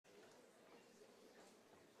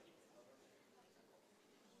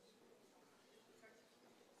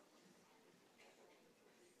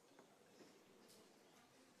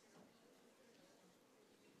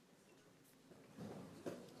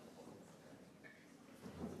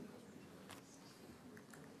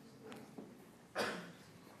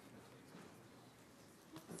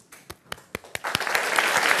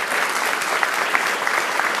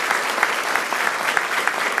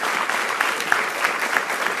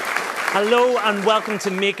Hello and welcome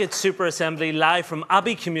to Make It Super Assembly live from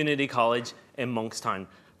Abbey Community College in Monkstown.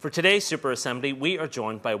 For today's Super Assembly, we are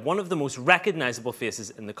joined by one of the most recognisable faces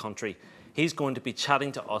in the country. He's going to be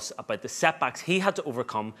chatting to us about the setbacks he had to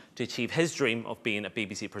overcome to achieve his dream of being a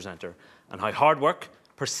BBC presenter and how hard work,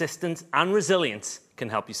 persistence and resilience can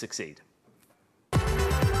help you succeed.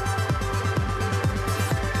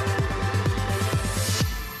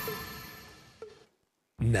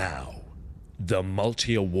 Now, the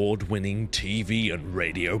multi-award-winning TV and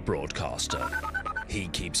radio broadcaster. He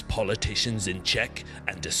keeps politicians in check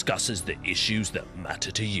and discusses the issues that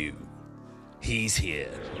matter to you. He's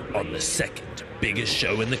here on the second biggest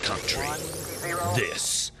show in the country.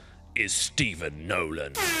 This is Stephen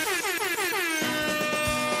Nolan.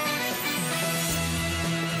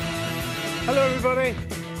 Hello, everybody.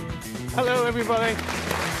 Hello, everybody.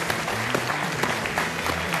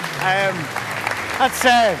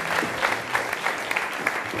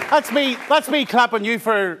 That's me clapping you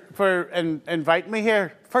for inviting me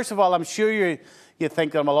here. First of all, I'm sure you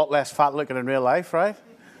think that I'm a lot less fat looking in real life, right?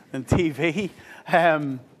 Than TV.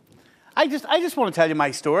 I just want to tell you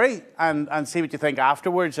my story and see what you think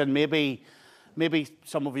afterwards, and maybe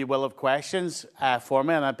some of you will have questions for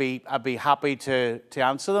me, and I'd be happy to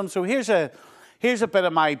answer them. So here's a bit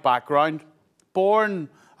of my background. Born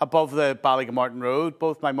above the Ballygamartin Road.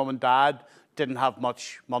 Both my mum and dad didn't have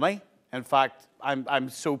much money. In fact, I'm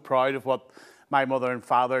so proud of what my mother and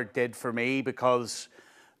father did for me because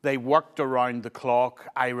they worked around the clock.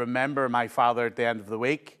 I remember my father at the end of the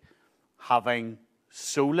week having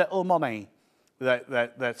so little money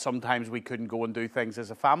that sometimes we couldn't go and do things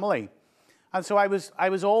as a family. And so I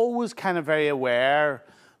was always kind of very aware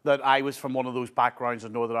that I was from one of those backgrounds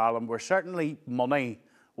in Northern Ireland where certainly money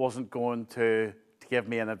wasn't going to give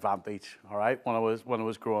me an advantage, all right, when I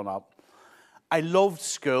was growing up. I loved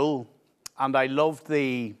school, and I loved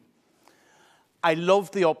the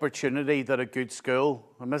opportunity that a good school,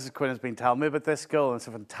 and Mrs. Quinn has been telling me about this school, and it's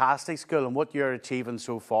a fantastic school, and what you're achieving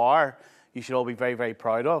so far, you should all be very, very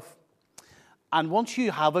proud of. And once you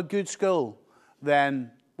have a good school,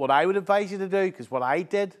 then what I would advise you to do, because what I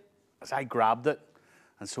did, is I grabbed it.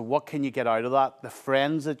 And so what can you get out of that? The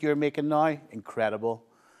friends that you're making now, incredible.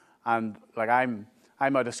 And like I'm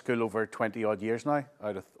out of school over 20 odd years now,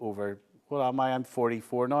 what am I? I'm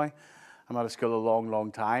 44 now. I'm out of school a long,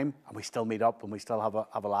 long time, and we still meet up and we still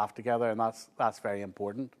have a laugh together, and that's very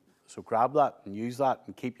important. So grab that and use that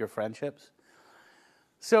and keep your friendships.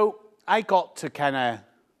 So I got to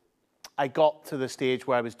the stage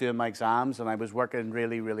where I was doing my exams and I was working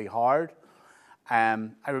really, really hard. I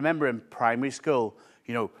remember in primary school,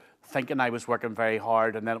 thinking I was working very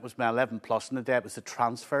hard, and then it was my 11 plus in the day. It was the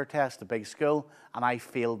transfer test, the big school, and I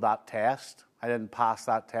failed that test. I didn't pass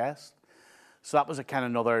that test. So that was a kind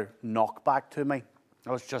of another knockback to me. It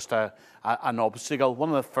was just an obstacle, one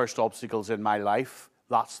of the first obstacles in my life.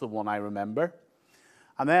 That's the one I remember.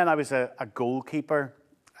 And then I was a goalkeeper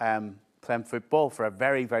playing football for a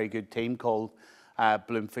very, very good team called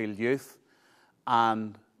Bloomfield Youth.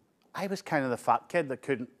 And I was kind of the fat kid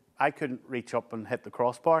that I couldn't reach up and hit the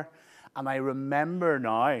crossbar. And I remember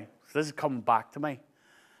now, so this is coming back to me,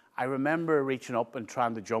 I remember reaching up and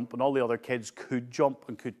trying to jump, and all the other kids could jump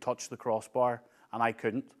and could touch the crossbar, and I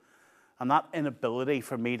couldn't. And that inability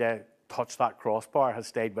for me to touch that crossbar has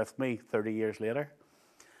stayed with me 30 years later.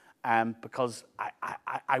 Because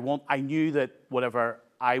I knew that whatever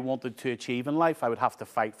I wanted to achieve in life, I would have to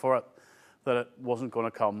fight for it, that it wasn't going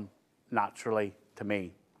to come naturally to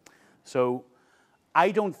me. So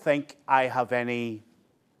I don't think I have any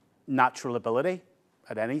natural ability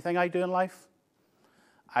at anything I do in life.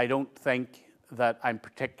 I don't think that I'm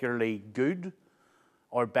particularly good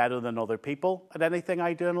or better than other people at anything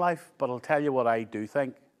I do in life, but I'll tell you what I do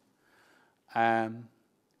think. I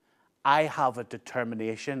have a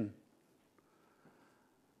determination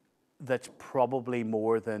that's probably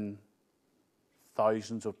more than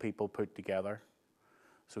thousands of people put together.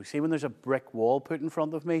 So see, when there's a brick wall put in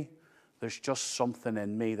front of me, there's just something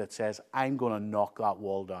in me that says, I'm going to knock that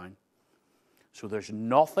wall down. So there's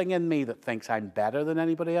nothing in me that thinks I'm better than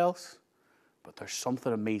anybody else, but there's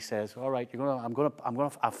something in me says, all right,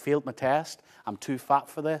 I've failed my test. I'm too fat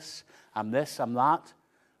for this. I'm this, I'm that.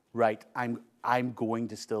 Right, I'm going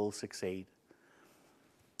to still succeed.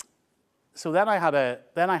 So then I had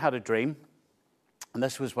a dream, and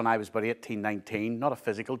this was when I was about 18, 19, not a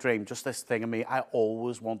physical dream, just this thing in me. I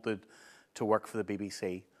always wanted to work for the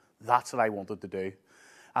BBC. That's what I wanted to do.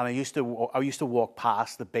 And I used to walk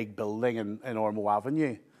past the big building in Ormeau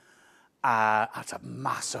Avenue. It's a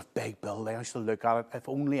massive big building. I used to look at it. If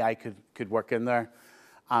only I could work in there.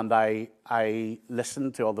 And I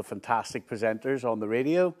listened to all the fantastic presenters on the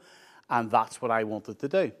radio. And that's what I wanted to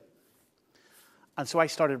do. And so I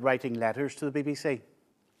started writing letters to the BBC.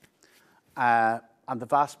 And the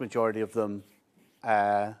vast majority of them,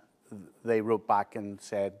 they wrote back and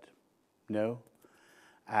said, no,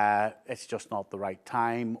 it's just not the right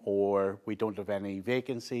time, or we don't have any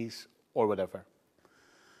vacancies, or whatever.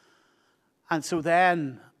 And so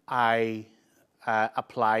then I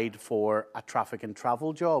applied for a traffic and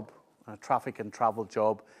travel job. A traffic and travel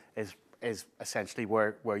job is essentially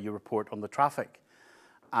where you report on the traffic.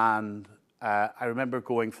 And I remember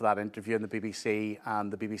going for that interview in the BBC,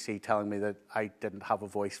 and the BBC telling me that I didn't have a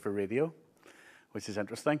voice for radio, which is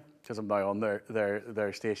interesting, because I'm now on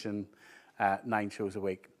their station 9 shows a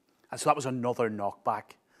week. And so that was another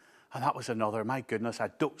knockback. And that was another, my goodness, I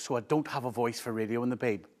don't have a voice for radio in the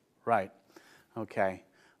Beeb. Right, okay,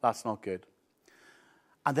 that's not good.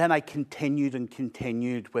 And then I continued and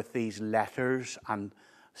continued with these letters and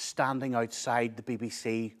standing outside the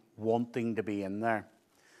BBC wanting to be in there.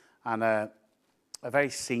 And a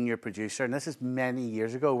very senior producer, and this is many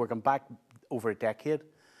years ago, we're going back over a decade,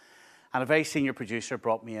 and a very senior producer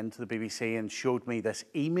brought me into the BBC and showed me this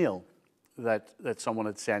email that someone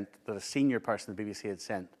had sent, that a senior person at the BBC had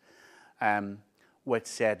sent, which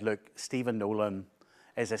said, look, Stephen Nolan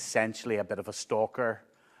is essentially a bit of a stalker.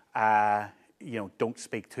 Don't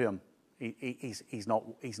speak to him. He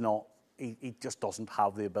just doesn't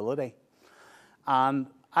have the ability. And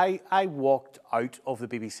I walked out of the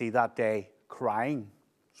BBC that day crying.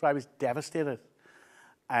 So I was devastated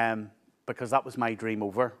because that was my dream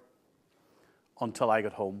over until I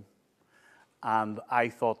got home. And I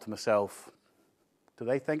thought to myself, do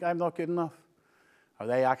they think I'm not good enough? Are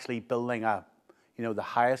they actually building the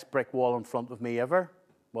highest brick wall in front of me ever?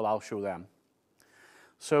 Well, I'll show them.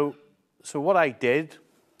 So what I did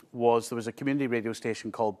was, there was a community radio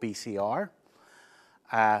station called BCR.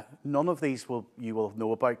 None of these you will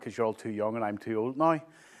know about because you're all too young and I'm too old now.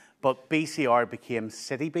 But BCR became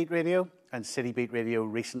City Beat Radio, and City Beat Radio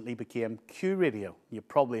recently became Q Radio. You've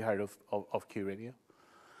probably heard of Q Radio.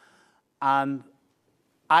 And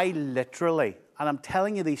I literally, and I'm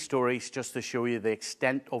telling you these stories just to show you the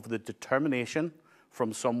extent of the determination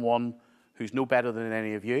from someone who's no better than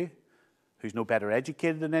any of you, who's no better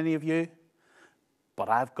educated than any of you, but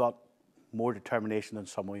I've got more determination than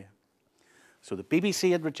some of you. So the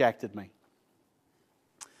BBC had rejected me.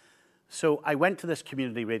 So I went to this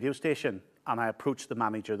community radio station and I approached the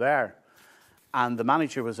manager there. And the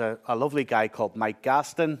manager was a lovely guy called Mike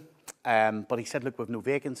Gaston, but he said, look, we've no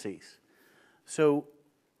vacancies. So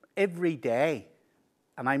every day,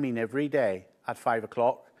 and I mean every day, at 5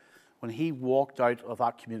 o'clock, when he walked out of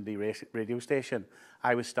that community radio station,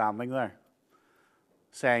 I was standing there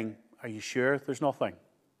saying, are you sure there's nothing?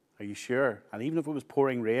 Are you sure? And even if it was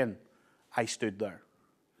pouring rain, I stood there.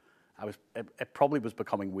 It probably was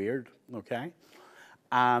becoming weird, okay?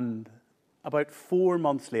 And about 4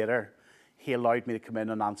 months later, he allowed me to come in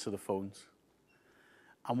and answer the phones.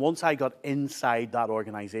 And once I got inside that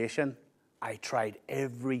organisation, I tried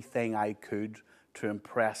everything I could to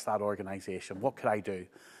impress that organisation. What could I do?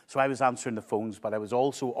 So I was answering the phones, but I was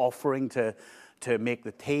also offering to make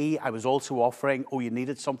the tea. I was also offering, oh, you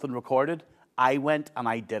needed something recorded? I went and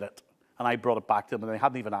I did it. And I brought it back to them, and they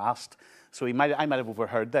hadn't even asked. So I might have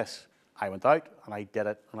overheard this. I went out and I did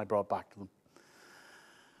it, and I brought it back to them.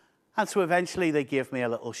 And so eventually they gave me a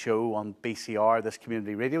little show on BCR, this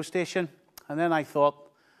community radio station. And then I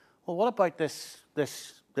thought, well, what about this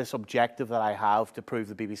objective that I have to prove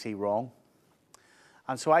the BBC wrong?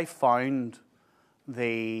 And so I found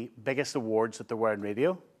the biggest awards that there were in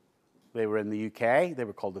radio. They were in the UK. They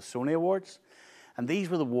were called the Sony Awards. And these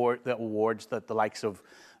were the awards that the likes of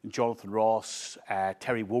Jonathan Ross,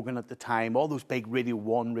 Terry Wogan at the time, all those big Radio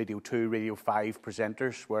 1, Radio 2, Radio 5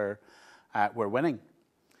 presenters were winning.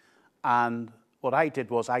 And what I did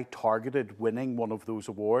was I targeted winning one of those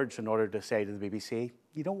awards in order to say to the BBC,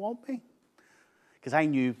 you don't want me? Because I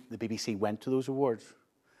knew the BBC went to those awards.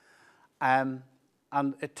 And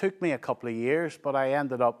it took me a couple of years, but I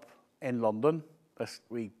ended up in London, this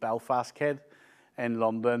wee Belfast kid in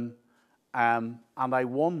London, and I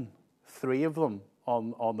won 3 of them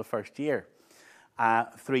on the first year,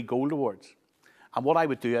 3 gold awards. And what I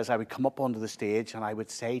would do is I would come up onto the stage and I would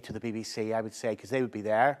say to the BBC, I would say, because they would be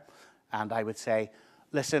there, and I would say,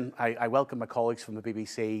 listen, I welcome my colleagues from the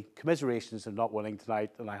BBC, commiserations of not winning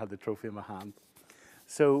tonight, and I had the trophy in my hand.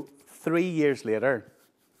 So 3 years later,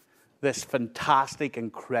 this fantastic,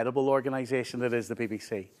 incredible organisation that is the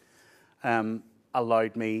BBC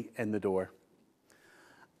allowed me in the door.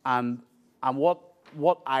 And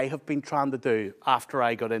what I have been trying to do after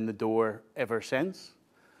I got in the door ever since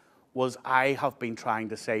was I have been trying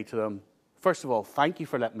to say to them, first of all, thank you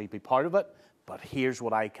for letting me be part of it, but here's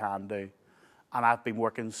what I can do. And I've been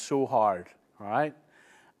working so hard, all right?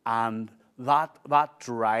 And that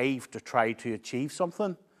drive to try to achieve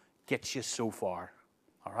something gets you so far,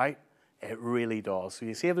 all right? It really does. So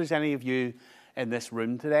you see if there's any of you in this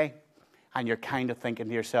room today and you're kind of thinking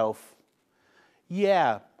to yourself,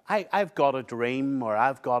 yeah, I've got a dream or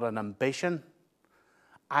I've got an ambition.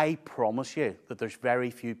 I promise you that there's very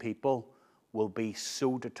few people will be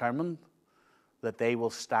so determined that they will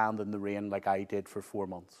stand in the rain like I did for 4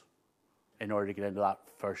 months in order to get into that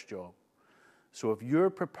first job. So if you're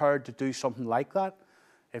prepared to do something like that,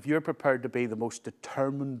 if you're prepared to be the most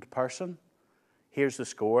determined person, here's the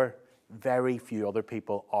score. Very few other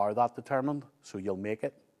people are that determined, so you'll make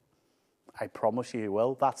it. I promise you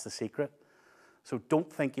will. That's the secret. So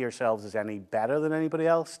don't think of yourselves as any better than anybody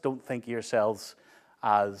else. Don't think of yourselves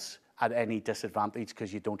as at any disadvantage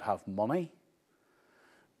because you don't have money.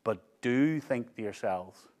 But do think to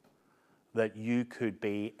yourselves that you could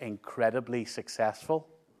be incredibly successful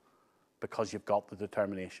because you've got the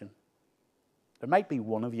determination. There might be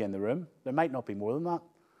one of you in the room. There might not be more than that.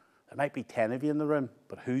 There might be 10 of you in the room,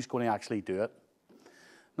 but who's going to actually do it?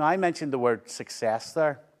 Now, I mentioned the word success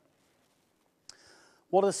there.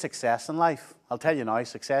 What is success in life? I'll tell you now,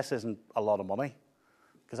 success isn't a lot of money,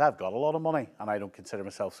 because I've got a lot of money and I don't consider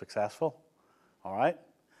myself successful. All right?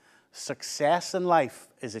 Success in life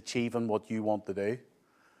is achieving what you want to do.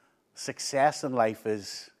 Success in life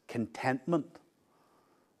is contentment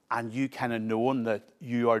and you kind of knowing that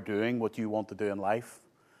you are doing what you want to do in life.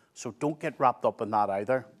 So don't get wrapped up in that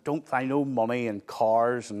either. I know money and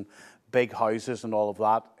cars and big houses and all of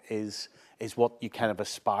that is what you kind of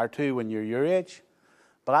aspire to when you're your age.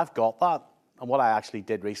 But I've got that. And what I actually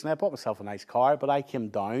did recently, I bought myself a nice car, but I came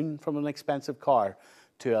down from an expensive car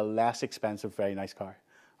to a less expensive, very nice car.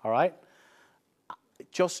 All right?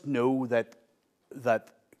 Just know that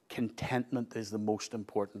contentment is the most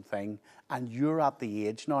important thing. And you're at the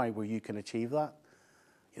age now where you can achieve that.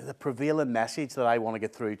 The prevailing message that I want to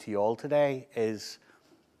get through to you all today is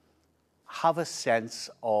have a sense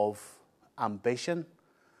of ambition,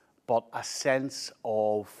 but a sense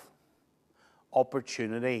of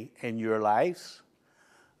opportunity in your lives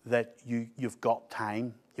that you've got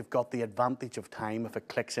time. You've got the advantage of time if it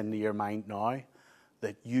clicks into your mind now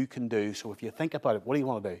that you can do. So if you think about it, what do you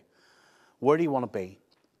want to do? Where do you want to be?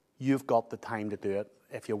 You've got the time to do it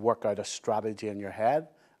if you work out a strategy in your head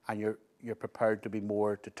and you're prepared to be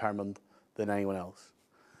more determined than anyone else.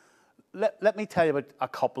 Let me tell you about a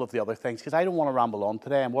couple of the other things, because I don't want to ramble on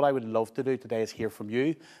today, and what I would love to do today is hear from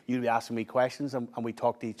you. You'll be asking me questions and we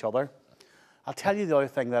talk to each other. I'll tell you the other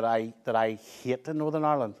thing that I hate in Northern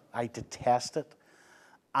Ireland. I detest it.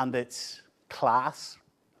 And it's class.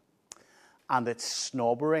 And it's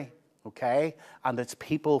snobbery, okay? And it's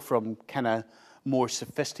people from kind of more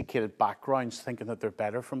sophisticated backgrounds thinking that they're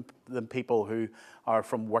better than people who are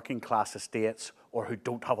from working class estates or who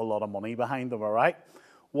don't have a lot of money behind them, all right?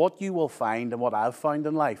 What you will find, and what I've found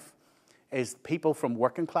in life, is people from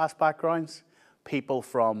working class backgrounds, people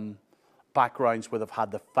from backgrounds where they've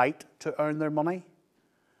had to fight to earn their money,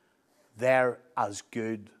 they're as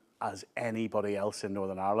good as anybody else in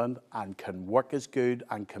Northern Ireland and can work as good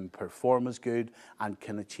and can perform as good and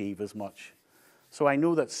can achieve as much. So I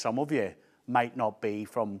know that some of you might not be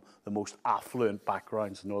from the most affluent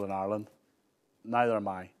backgrounds in Northern Ireland. Neither am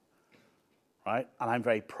I, right? And I'm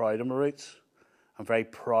very proud of my roots. I'm very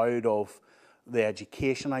proud of the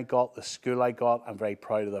education I got, the school I got. I'm very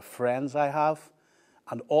proud of the friends I have.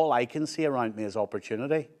 And all I can see around me is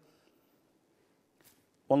opportunity.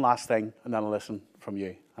 One last thing, and then I'll listen from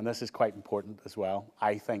you. And this is quite important as well,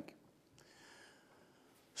 I think.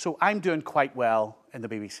 So I'm doing quite well in the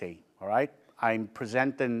BBC, all right? I'm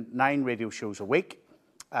presenting 9 radio shows a week.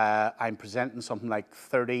 I'm presenting something like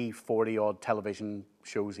 30, 40-odd television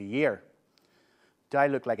shows a year. Do I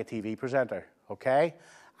look like a TV presenter? Okay.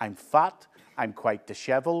 I'm fat. I'm quite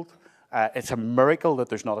disheveled. It's a miracle that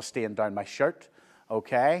there's not a stain down my shirt.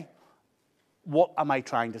 Okay. What am I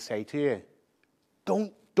trying to say to you?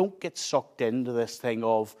 Don't get sucked into this thing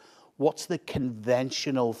of what's the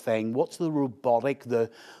conventional thing, what's the robotic,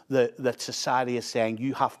 that society is saying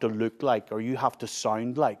you have to look like or you have to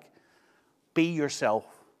sound like. Be yourself,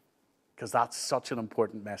 because that's such an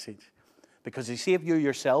important message. Because you see, if you're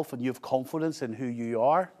yourself and you have confidence in who you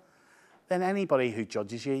are, then anybody who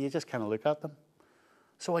judges you, you just kind of look at them.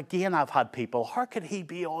 So again, I've had people, how could he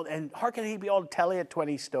be on telly at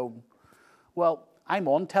 20 stone? Well, I'm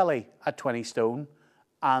on telly at 20 stone,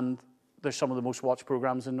 and there's some of the most watched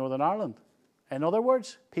programs in Northern Ireland. In other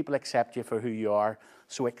words, people accept you for who you are,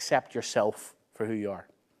 so accept yourself for who you are.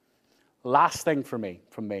 last thing from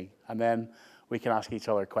me, and then we can ask each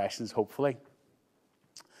other questions, hopefully.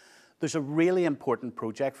 There's a really important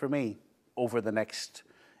project for me over the next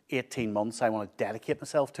 18 months. I want to dedicate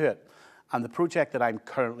myself to it. And the project that I'm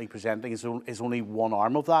currently presenting is only one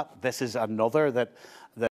arm of that. This is another that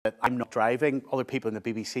I'm not driving. Other people in the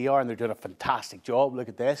BBC are, and they're doing a fantastic job. Look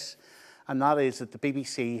at this. And that is that the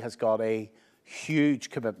BBC has got a huge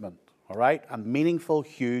commitment, all right? A meaningful,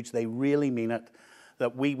 huge, they really mean it,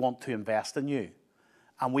 that we want to invest in you.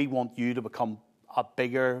 And we want you to become a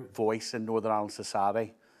bigger voice in Northern Ireland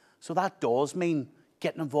society. So that does mean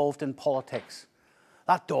getting involved in politics.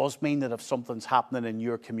 That does mean that if something's happening in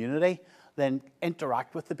your community, then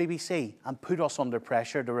interact with the BBC and put us under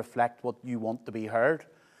pressure to reflect what you want to be heard.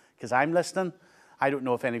 Because I'm listening. I don't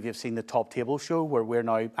know if any of you have seen the Top Table show, where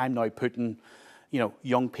I'm now putting,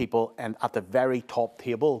 young people at the very top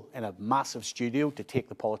table in a massive studio to take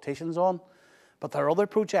the politicians on. But there are other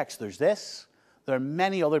projects. There's this. There are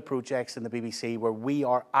many other projects in the BBC where we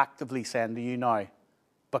are actively saying to you now,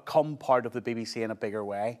 become part of the BBC in a bigger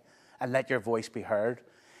way and let your voice be heard.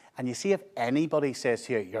 And you see, if anybody says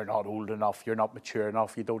to you, you're not old enough, you're not mature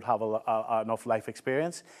enough, you don't have enough life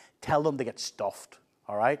experience, tell them to get stuffed,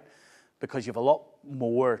 all right? Because you have a lot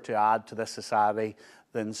more to add to this society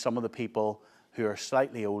than some of the people who are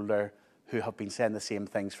slightly older who have been saying the same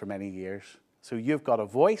things for many years. So you've got a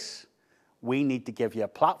voice. We need to give you a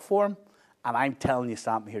platform. And I'm telling you,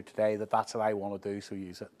 standing here today, that that's what I want to do, so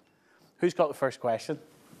use it. Who's got the first question?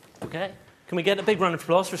 Okay. Can we get a big round of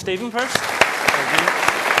applause for Stephen first?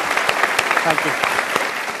 Thank you.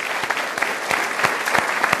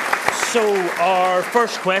 So our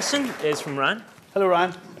first question is from Ryan. Hello,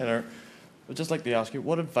 Ryan. Hey there. I'd just like to ask you,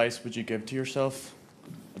 what advice would you give to yourself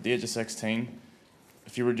at the age of 16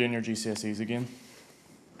 if you were doing your GCSEs again?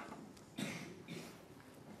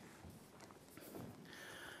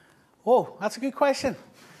 Oh, that's a good question.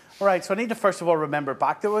 All right, so I need to first of all remember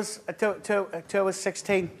back to I was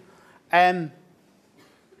 16.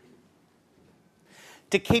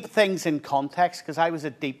 To keep things in context, because I was a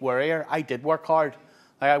deep worrier, I did work hard.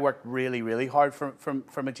 I worked really, really hard for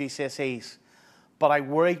my GCSEs. But I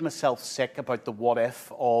worried myself sick about the what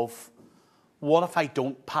if of, what if I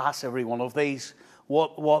don't pass every one of these?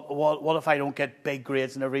 What if I don't get big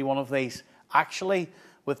grades in every one of these? Actually,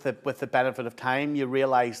 with the benefit of time, you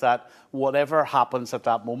realise that whatever happens at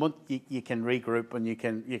that moment, you can regroup and you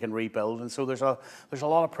can rebuild. And so there's a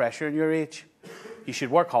lot of pressure in your age. You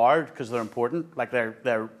should work hard because they're important, like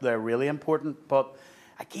they're really important. But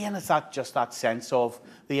again, it's just that sense of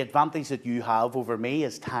the advantage that you have over me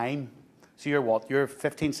is time. So you're what? You're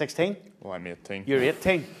 15, 16? Well, I'm 18. You're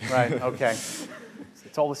 18, right? Okay.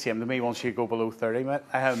 It's all the same to me once you go below 30, mate.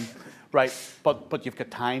 Right, but you've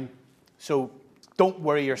got time. So don't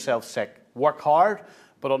worry yourself sick. Work hard,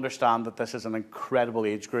 but understand that this is an incredible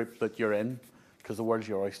age group that you're in, because the world's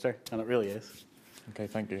your oyster, and it really is. Okay,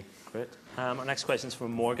 thank you. Great. Our next question is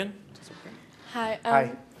from Morgan. Hi.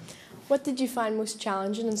 Hi. What did you find most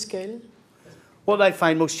challenging in school? What did I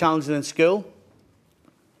find most challenging in school?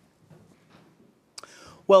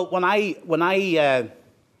 Well, when I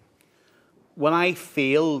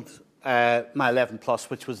failed my 11 plus,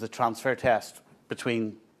 which was the transfer test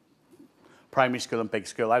between primary school and big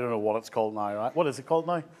school, I don't know what it's called now, right? What is it called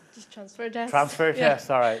now? Just transfer test. Transfer test,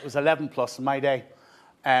 all right. It was 11 plus in my day.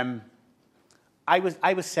 I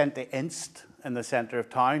was sent to Inst in the centre of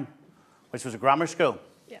town, which was a grammar school.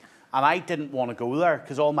 Yeah. And I didn't want to go there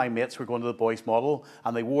because all my mates were going to the boys' model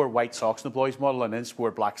and they wore white socks in the boys' model and Inst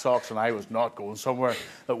wore black socks, and I was not going somewhere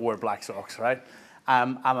that wore black socks, right?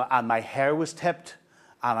 And my hair was tipped,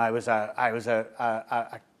 and I was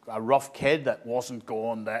a rough kid that wasn't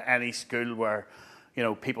going to any school where,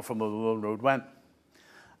 people from the Nolan road went.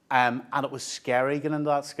 And it was scary getting into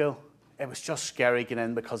that school. It was just scary getting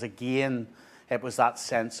in because, again, it was that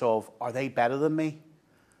sense of, are they better than me?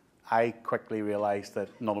 I quickly realised that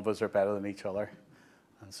none of us are better than each other.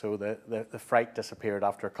 And so the fright disappeared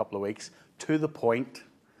after a couple of weeks, to the point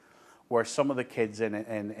where some of the kids in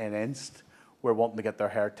Inst were wanting to get their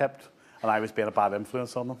hair tipped, and I was being a bad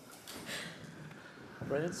influence on them.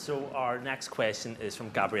 Brilliant. So our next question is from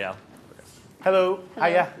Gabrielle. Hello.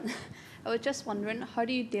 Hiya. I was just wondering, how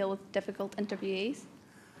do you deal with difficult interviewees?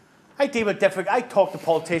 I talk to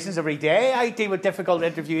politicians every day. I deal with difficult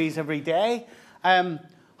interviewees every day.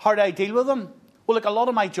 How do I deal with them? Well, look, a lot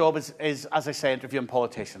of my job is, as I say, interviewing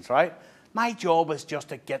politicians, right? My job is just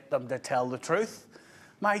to get them to tell the truth.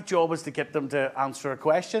 My job is to get them to answer a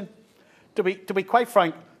question. To be quite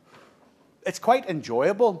frank, it's quite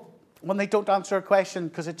enjoyable when they don't answer a question,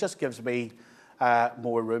 because it just gives me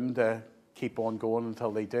more room to keep on going until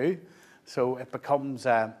they do. So it becomes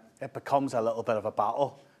it becomes a little bit of a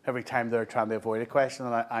battle every time they're trying to avoid a question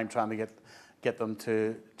and I'm trying to get them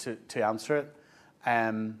to answer it.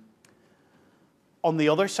 On the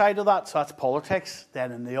other side of that, so that's politics,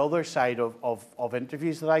 then on the other side of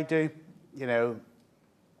interviews that I do, you know,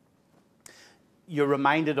 you're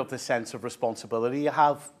reminded of the sense of responsibility you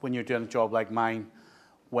have when you're doing a job like mine,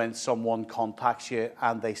 when someone contacts you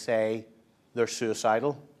and they say they're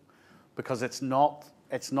suicidal, because it's not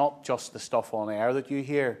just the stuff on air that you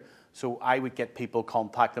hear. So I would get people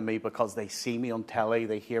contacting me because they see me on telly,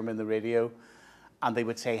 they hear me on the radio, and they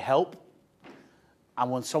would say, help.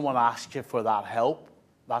 And when someone asks you for that help,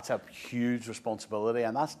 that's a huge responsibility,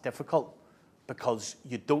 and that's difficult because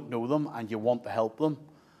you don't know them and you want to help them.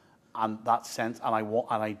 And that sense, and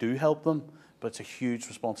I do help them, but it's a huge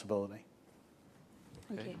responsibility.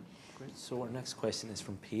 Okay, great. So our next question is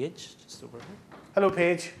from Paige, just over here. Hello,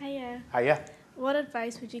 Paige. Hiya. Hiya. What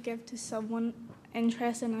advice would you give to someone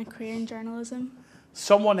interested in a career in journalism?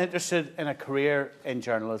 Someone interested in a career in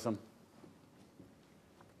journalism.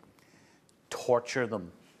 Torture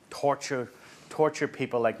them. Torture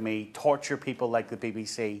people like me. Torture people like the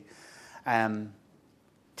BBC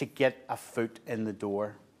to get a foot in the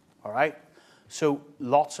door. All right? So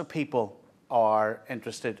lots of people are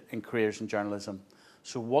interested in careers in journalism.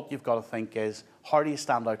 So what you've got to think is, how do you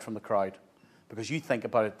stand out from the crowd? Because you think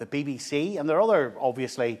about it, the BBC, and there are other,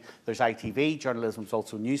 obviously, there's ITV, journalism's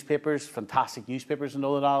also newspapers, fantastic newspapers in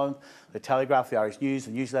Northern Ireland, the Telegraph, the Irish News,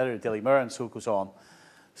 the Newsletter, the Daily Mirror, and so it goes on.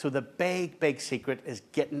 So the big secret is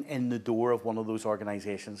getting in the door of one of those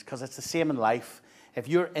organisations, because it's the same in life. If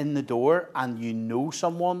you're in the door and you know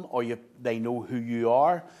someone or they know who you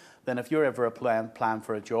are, then if you're ever applying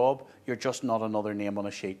for a job, you're just not another name on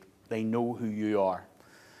a sheet. They know who you are.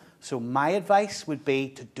 So my advice would be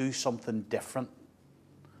to do something different.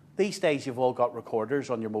 These days you've all got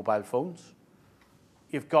recorders on your mobile phones.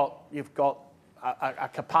 You've got a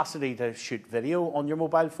capacity to shoot video on your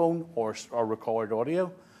mobile phone or record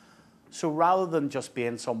audio. So rather than just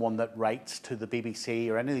being someone that writes to the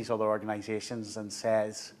BBC or any of these other organisations and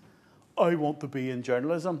says, I want to be in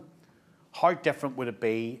journalism, how different would it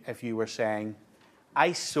be if you were saying,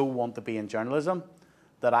 I so want to be in journalism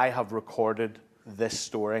that I have recorded this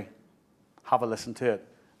story. Have a listen to it.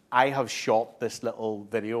 I have shot this little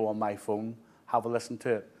video on my phone. Have a listen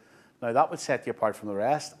to it. Now that would set you apart from the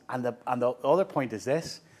rest. And the other point is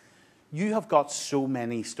this. You have got so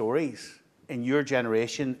many stories in your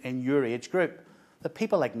generation, in your age group, that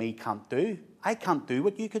people like me can't do. I can't do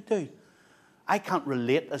what you could do. I can't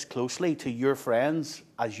relate as closely to your friends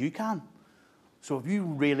as you can. So if you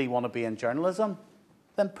really want to be in journalism,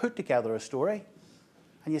 then put together a story.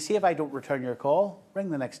 And you see if I don't return your call,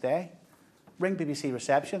 ring the next day. Ring BBC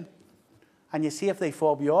reception. And you see if they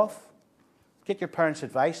fob you off. Get your parents'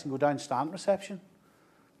 advice and go down stand reception.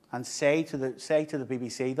 And say to the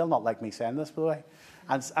BBC, they'll not like me saying this, by the way,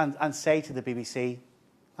 and say to the BBC,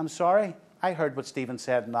 I'm sorry, I heard what Stephen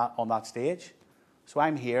said on that stage, so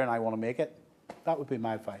I'm here and I want to make it. That would be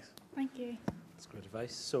my advice. Thank you. That's great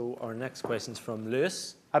advice. So our next question is from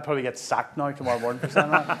Lewis. I'd probably get sacked now tomorrow morning for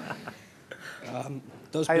saying that.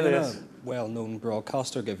 Does Hi, being Lewis. a well-known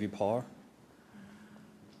broadcaster give you power?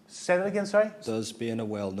 Say that again, sorry? Does being a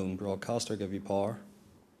well-known broadcaster give you power?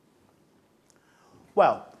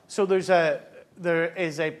 Well, so there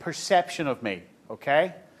is a perception of me,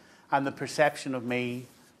 okay? And the perception of me,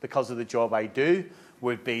 because of the job I do,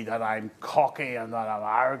 would be that I'm cocky and that I'm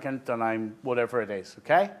arrogant and I'm whatever it is,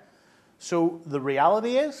 okay? So the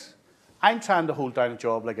reality is, I'm trying to hold down a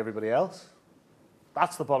job like everybody else.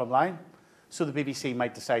 That's the bottom line. So the BBC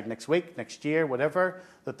might decide next week, next year, whatever,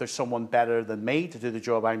 that there's someone better than me to do the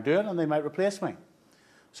job I'm doing, and they might replace me.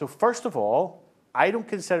 So first of all, I don't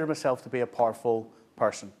consider myself to be a powerful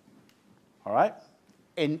person, all right?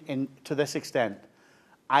 To this extent,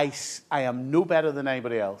 I am no better than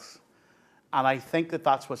anybody else. And I think that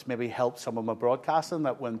that's what's maybe helped some of my broadcasting,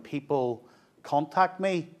 that when people contact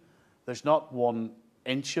me, there's not 1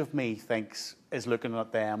 inch of me is looking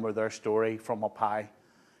at them or their story from up high.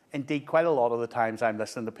 Indeed, quite a lot of the times I'm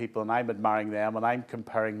listening to people and I'm admiring them and I'm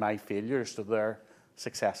comparing my failures to their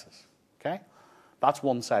successes, okay? That's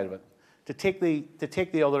one side of it. To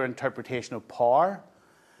take the other interpretation of power,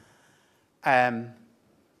 I've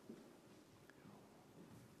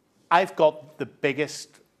got the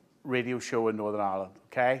biggest radio show in Northern Ireland,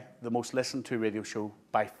 okay? The most listened to radio show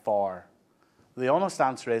by far. The honest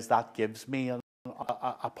answer is that gives me a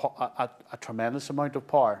tremendous amount of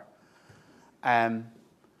power.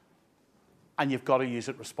 And you've got to use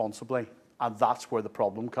it responsibly. And that's where the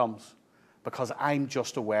problem comes. Because I'm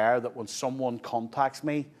just aware that when someone contacts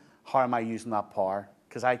me, how am I using that power?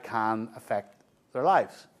 Because I can affect their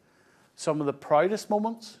lives. some of the proudest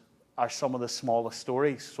moments are some of the smallest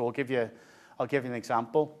stories. So I'll give you an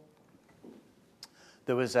example.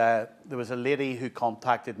 There was a lady who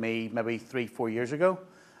contacted me maybe 3-4 years ago,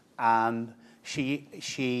 and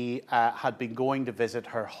she had been going to visit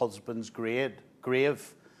her husband's grave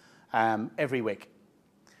every week.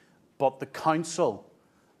 But the council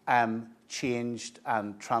changed,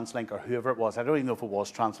 and TransLink, or whoever it was, I don't even know if it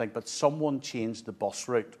was TransLink, but someone changed the bus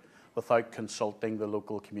route without consulting the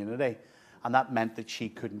local community. And that meant that she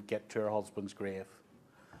couldn't get to her husband's grave.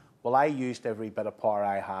 Well, I used every bit of power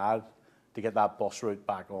I had to get that bus route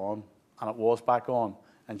back on, and it was back on,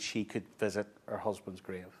 and she could visit her husband's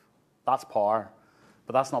grave. That's power,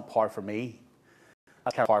 but that's not power for me.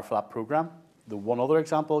 That's power for that programme. The one other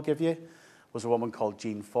example I'll give you was a woman called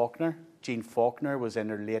Jean Faulkner. Jean Faulkner was in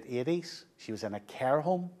her late 80s. She was in a care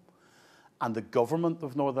home, and the government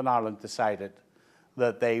of Northern Ireland decided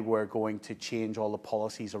that they were going to change all the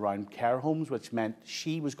policies around care homes, which meant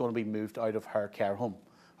she was going to be moved out of her care home,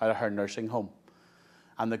 out of her nursing home.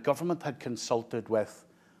 And the government had consulted with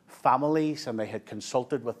families, and they had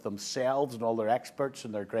consulted with themselves and all their experts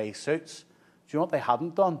in their grey suits. Do you know what they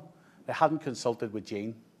hadn't done? They hadn't consulted with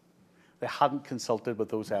Jean. They hadn't consulted with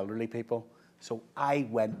those elderly people. So I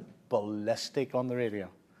went ballistic on the radio.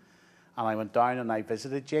 And I went down and I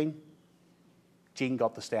visited Jean. Jean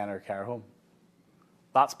got to stay in her care home.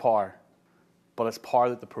 That's power. But it's power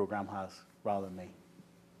that the programme has, rather than me.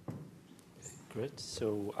 Great.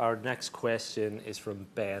 So our next question is from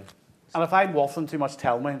Ben. And if I'm waffling too much,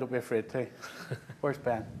 tell me. Don't be afraid to. Where's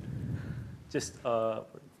Ben? Just Ben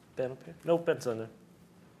up here? No, Ben's down there.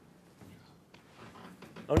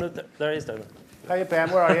 Oh no, there he is down there. Hiya,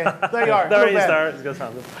 Ben. Where are you? There you are. There Hello, he is. Ben. There. He's got his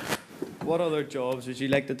hand up. What other jobs would you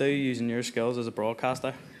like to do using your skills as a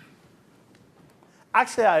broadcaster?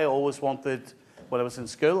 Actually, I always wanted, when I was in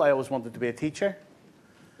school, I always wanted to be a teacher.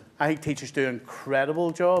 I think teachers do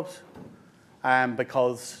incredible jobs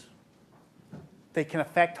because they can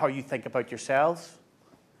affect how you think about yourselves.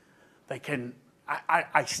 They can.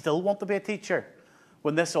 I still want to be a teacher.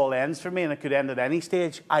 When this all ends for me, and it could end at any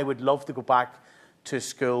stage, I would love to go back to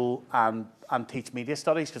school and teach media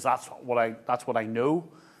studies, because that's what I know.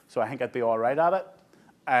 So I think I'd be all right at it.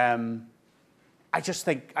 I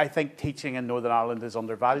think teaching in Northern Ireland is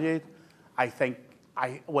undervalued.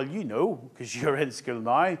 Well, you know, because you're in school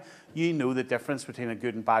now, you know the difference between a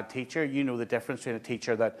good and bad teacher. You know the difference between a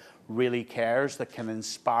teacher that really cares, that can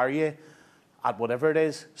inspire you at whatever it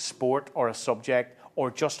is, sport or a subject, or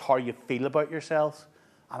just how you feel about yourselves.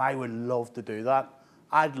 And I would love to do that.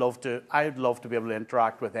 I'd love to be able to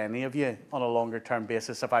interact with any of you on a longer term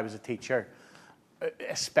basis if I was a teacher,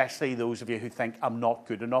 especially those of you who think I'm not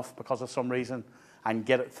good enough because of some reason, and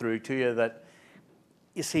get it through to you that,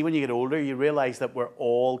 you see, when you get older, you realise that we're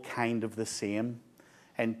all kind of the same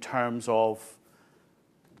in terms of,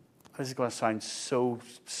 this is going to sound so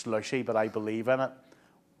slushy, but I believe in it.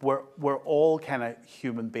 We're all kind of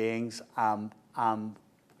human beings,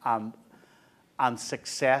 and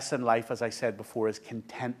success in life, as I said before, is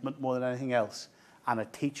contentment more than anything else. And a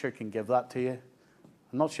teacher can give that to you.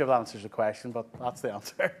 I'm not sure if that answers the question, but that's the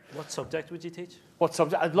answer. What subject would you teach? What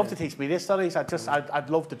subject? I'd love to teach media studies. I'd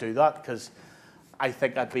love to do that, because I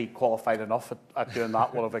think I'd be qualified enough at doing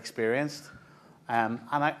that, what I've experienced. And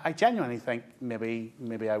I genuinely think maybe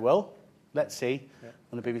I will. Let's see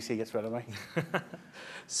when the BBC gets rid of me.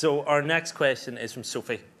 So our next question is from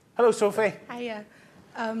Sophie. Hello, Sophie. Hiya.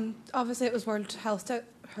 Obviously, it was World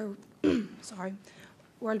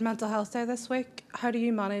Mental Health Day this week. How do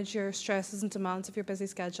you manage your stresses and demands of your busy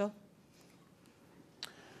schedule?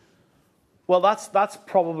 Well, that's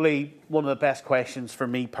probably one of the best questions for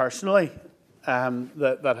me personally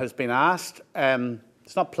that has been asked.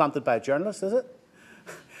 It's not planted by a journalist, is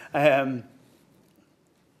it?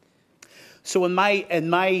 So in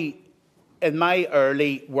my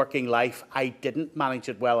early working life, I didn't manage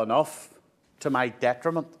it well enough, to my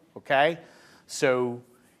detriment. Okay, so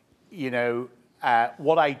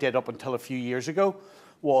what I did up until a few years ago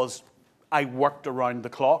was I worked around the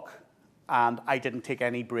clock, and I didn't take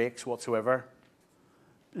any breaks whatsoever.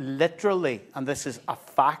 Literally, and this is a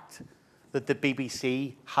fact, that the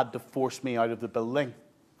BBC had to force me out of the building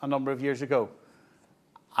a number of years ago.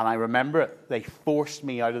 And I remember it. They forced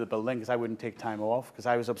me out of the building because I wouldn't take time off, because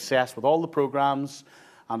I was obsessed with all the programmes,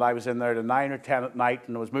 and I was in there to 9 or 10 at night,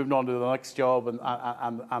 and I was moving on to the next job and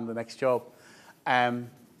the next job.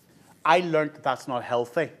 I learned that that's not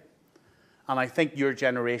healthy. And I think your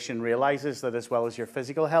generation realises that, as well as your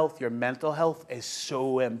physical health, your mental health is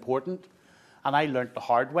so important. And I learned the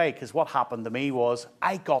hard way, because what happened to me was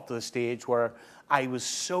I got to the stage where I was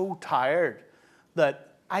so tired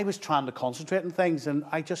that I was trying to concentrate on things and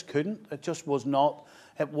I just couldn't. It just was not,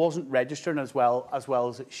 it wasn't registering as well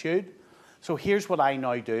as it should. So here's what I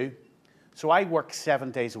now do. So I work 7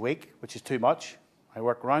 days a week, which is too much. I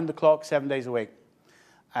work round the clock 7 days a week.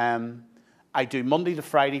 I do Monday to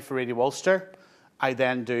Friday for Radio Ulster. I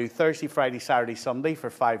then do Thursday, Friday, Saturday, Sunday for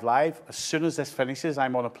 5 Live. As soon as this finishes,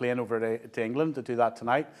 I'm on a plane over to England to do that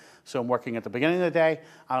tonight. So I'm working at the beginning of the day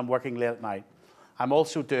and I'm working late at night. I'm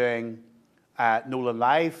also doing Nolan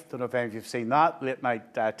Live. Don't know if any of you have seen that. Late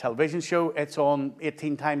night television show. It's on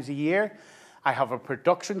 18 times a year. I have a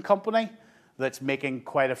production company that's making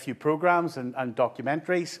quite a few programs and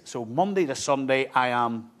documentaries. So Monday to Sunday, I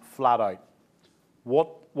am flat out.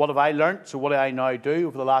 What have I learned? So what do I now do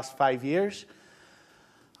over the last 5 years?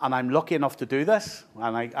 And I'm lucky enough to do this,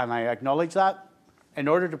 and I acknowledge that. In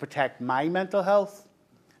order to protect my mental health,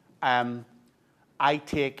 I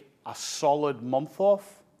take a solid month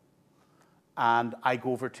off, and I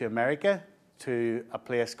go over to America, to a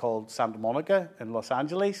place called Santa Monica in Los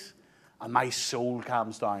Angeles, and my soul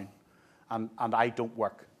calms down, and I don't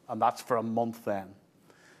work, and that's for a month then.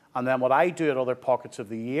 And then what I do at other pockets of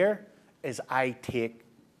the year is I take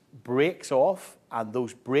breaks off, and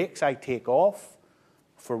those breaks I take off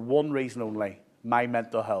for one reason only, my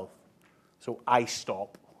mental health. So I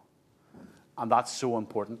stop. And that's so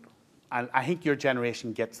important. And I think your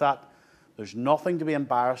generation gets that. There's nothing to be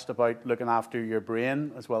embarrassed about looking after your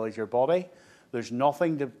brain as well as your body. There's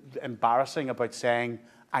nothing embarrassing about saying,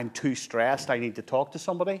 I'm too stressed, I need to talk to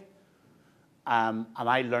somebody. And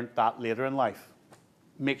I learned that later in life.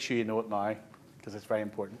 Make sure you know it now, because it's very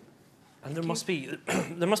important. And there must be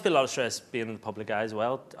a lot of stress being in the public eye as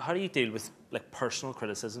well. How do you deal with like personal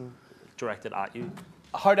criticism directed at you?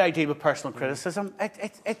 How do I deal with personal criticism?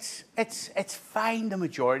 It's fine the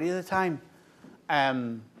majority of the time,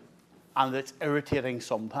 and it's irritating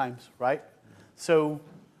sometimes, right? So,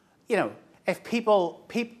 you know, if people,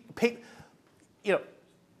 you know,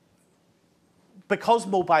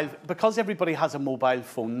 because everybody has a mobile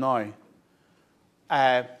phone now.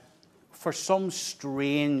 For some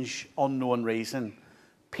strange, unknown reason,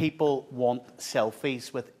 people want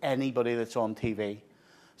selfies with anybody that's on TV.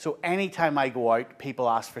 So anytime I go out, people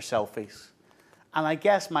ask for selfies. And I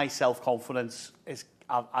guess my self-confidence is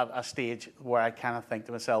at a stage where I kind of think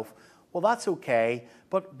to myself, well, that's okay,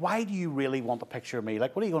 but why do you really want a picture of me?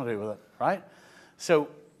 Like, what are you going to do with it, right? So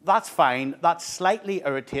that's fine. That's slightly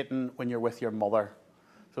irritating when you're with your mother.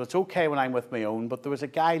 So it's okay when I'm with my own. But there was a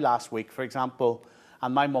guy last week, for example,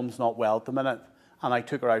 and my mum's not well at the minute, and I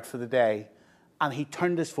took her out for the day, and he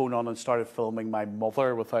turned his phone on and started filming my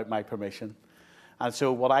mother without my permission. And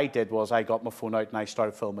so what I did was I got my phone out and I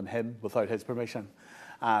started filming him without his permission,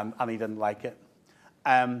 and he didn't like it.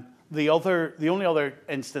 The only other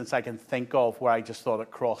instance I can think of where I just thought it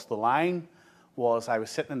crossed the line was I was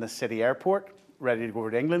sitting in the city airport, ready to go over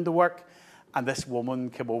to England to work, and this woman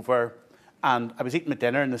came over, and I was eating my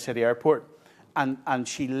dinner in the city airport, and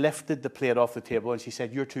she lifted the plate off the table and she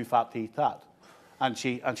said, "You're too fat to eat that." And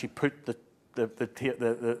she put the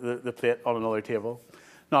plate on another table.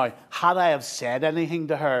 Now, had I have said anything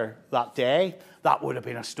to her that day, that would have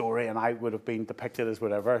been a story and I would have been depicted as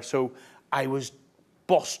whatever. So I was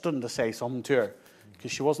busting to say something to her because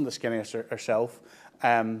she wasn't the skinniest herself,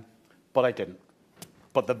 but I didn't.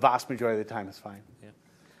 But the vast majority of the time it's fine. Yeah.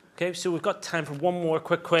 Okay, so we've got time for one more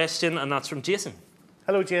quick question, and that's from Jason.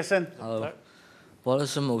 Hello, Jason. Hello. What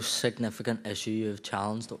is the most significant issue you have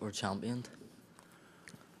challenged or championed?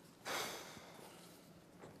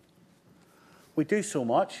 We do so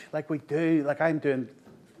much. Like I'm doing,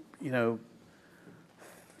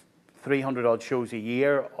 300 odd shows a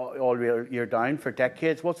year, all year down for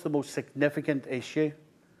decades. What's the most significant issue?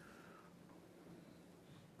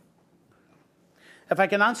 If I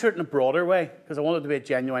can answer it in a broader way, because I want it to be a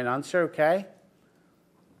genuine answer, okay?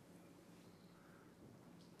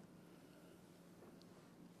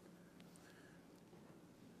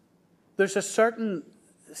 There's a certain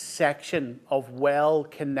section of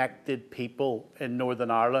well-connected people in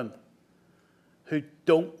Northern Ireland who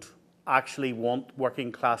don't actually want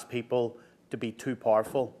working-class people to be too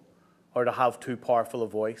powerful or to have too powerful a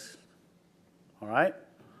voice. All right?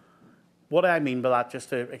 What do I mean by that, just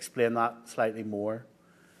to explain that slightly more?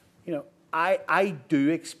 I do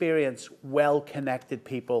experience well-connected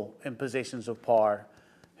people in positions of power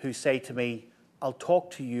who say to me, "I'll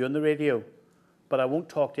talk to you on the radio, but I won't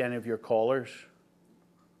talk to any of your callers."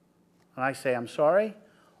 And I say, "I'm sorry?"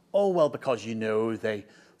 "Oh, well, because they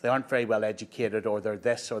aren't very well educated, or they're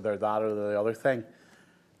this, or they're that, or they're the other thing."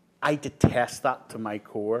 I detest that to my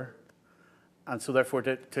core. And so therefore,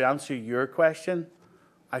 to answer your question,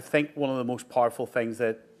 I think one of the most powerful things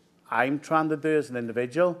that I'm trying to do as an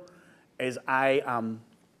individual is I'm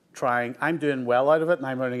doing well out of it and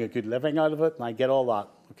I'm earning a good living out of it and I get all that,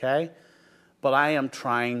 okay? But I am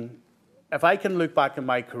trying, if I can look back in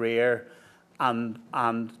my career and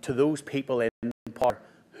to those people in power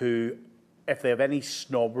who, if they have any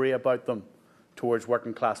snobbery about them towards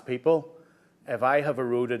working class people, if I have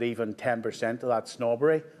eroded even 10% of that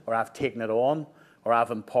snobbery, or I've taken it on, or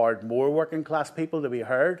I've empowered more working class people to be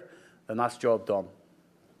heard, then that's job done.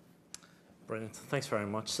 Brilliant. Thanks very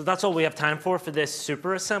much. So that's all we have time for this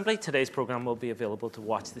Super Assembly. Today's programme will be available to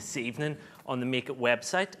watch this evening on the Make It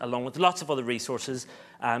website, along with lots of other resources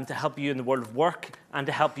to help you in the world of work and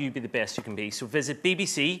to help you be the best you can be. So visit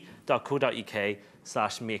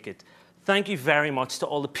bbc.co.uk/makeit. Thank you very much to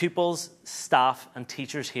all the pupils, staff and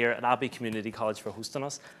teachers here at Abbey Community College for hosting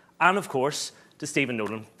us. And of course, to Stephen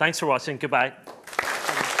Nolan. Thanks for watching. Goodbye.